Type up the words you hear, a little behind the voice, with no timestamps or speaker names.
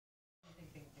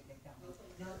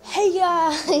Hey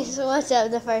guys, what's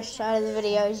up? The first shot of the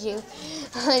video is you.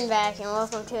 I'm back and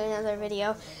welcome to another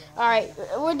video. Alright,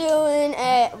 we're doing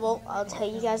well, I'll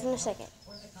tell you guys in a second.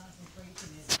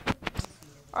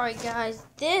 Alright guys,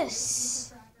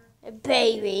 this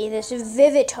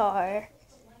Vivitar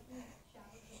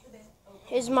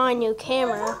is my new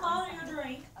camera.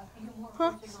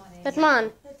 Huh? That's mine.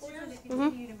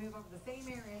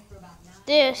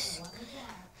 This,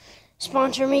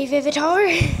 sponsor me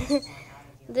Vivitar.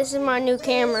 This is my new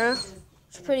camera.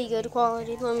 It's pretty good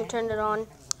quality. Let me turn it on.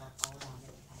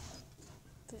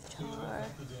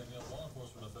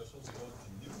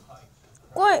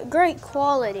 What great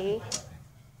quality.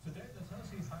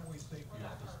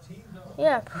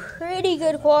 Yeah, pretty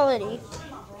good quality.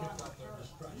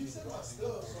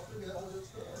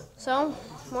 So,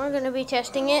 we're going to be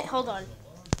testing it. Hold on.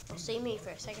 See me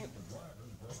for a second.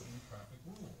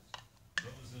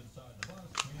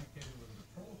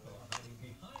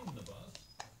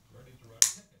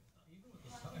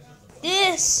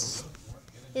 This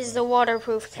is the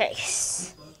waterproof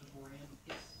case.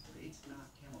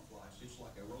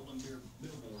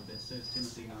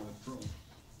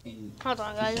 Hold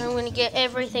on guys, I'm going to get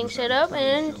everything set up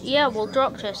and yeah, we'll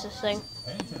drop test this thing.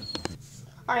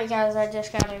 Alright guys, I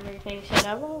just got everything set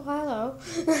up. Oh, hello.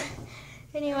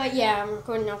 Anyway, yeah, I'm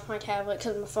recording off my tablet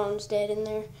because my phone's dead in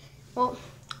there. Well,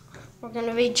 we're going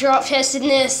to be drop testing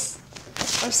this.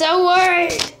 I'm so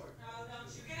worried.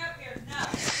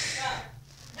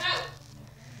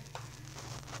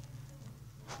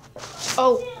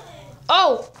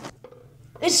 Oh,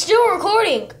 it's still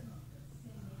recording.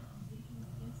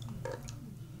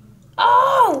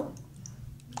 Oh,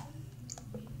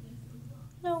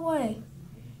 no way.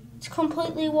 It's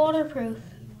completely waterproof.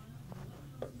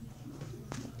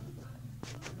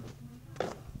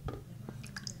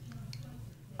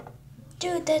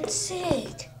 Dude, that's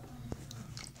sick.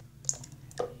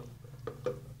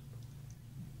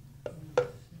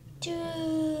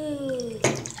 Dude.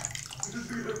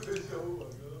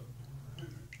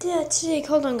 That's sick.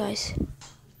 Hold on, guys.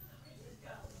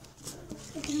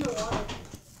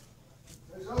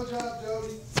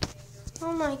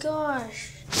 Oh my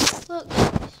gosh. Look,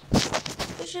 guys.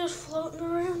 It's just floating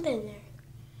around in there.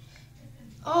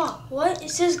 Oh, what?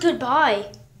 It says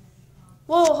goodbye.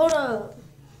 Whoa, hold up.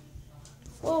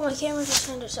 Whoa, my camera just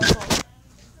turned itself on.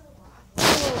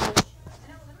 Whoa.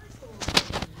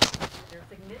 There's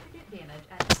significant damage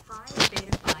at high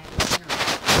beta 5.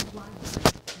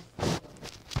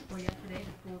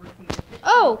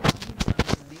 Oh!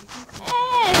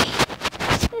 Hey!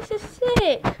 This is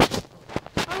sick!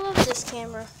 I love this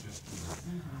camera.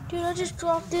 Dude, I just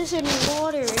dropped this in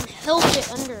water and held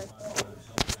it under.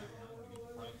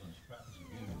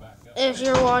 If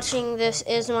you're watching, this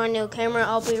is my new camera.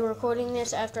 I'll be recording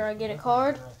this after I get a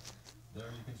card.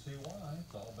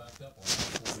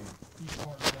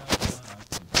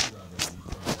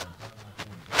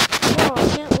 Oh, I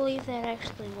can't believe that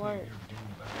actually worked.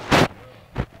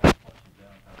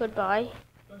 Goodbye.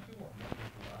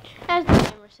 As the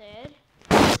camera said.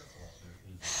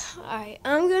 Alright,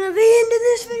 I'm gonna be into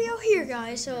this video here,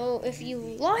 guys. So if you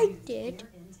liked it,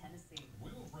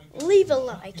 leave a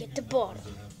like at the bottom.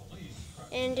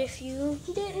 And if you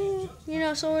didn't,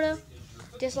 sort of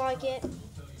dislike it,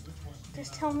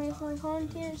 just tell me if my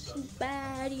content's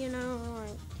bad, I don't know.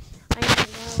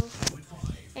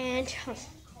 And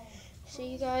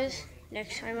see you guys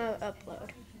next time I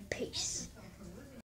upload. Peace.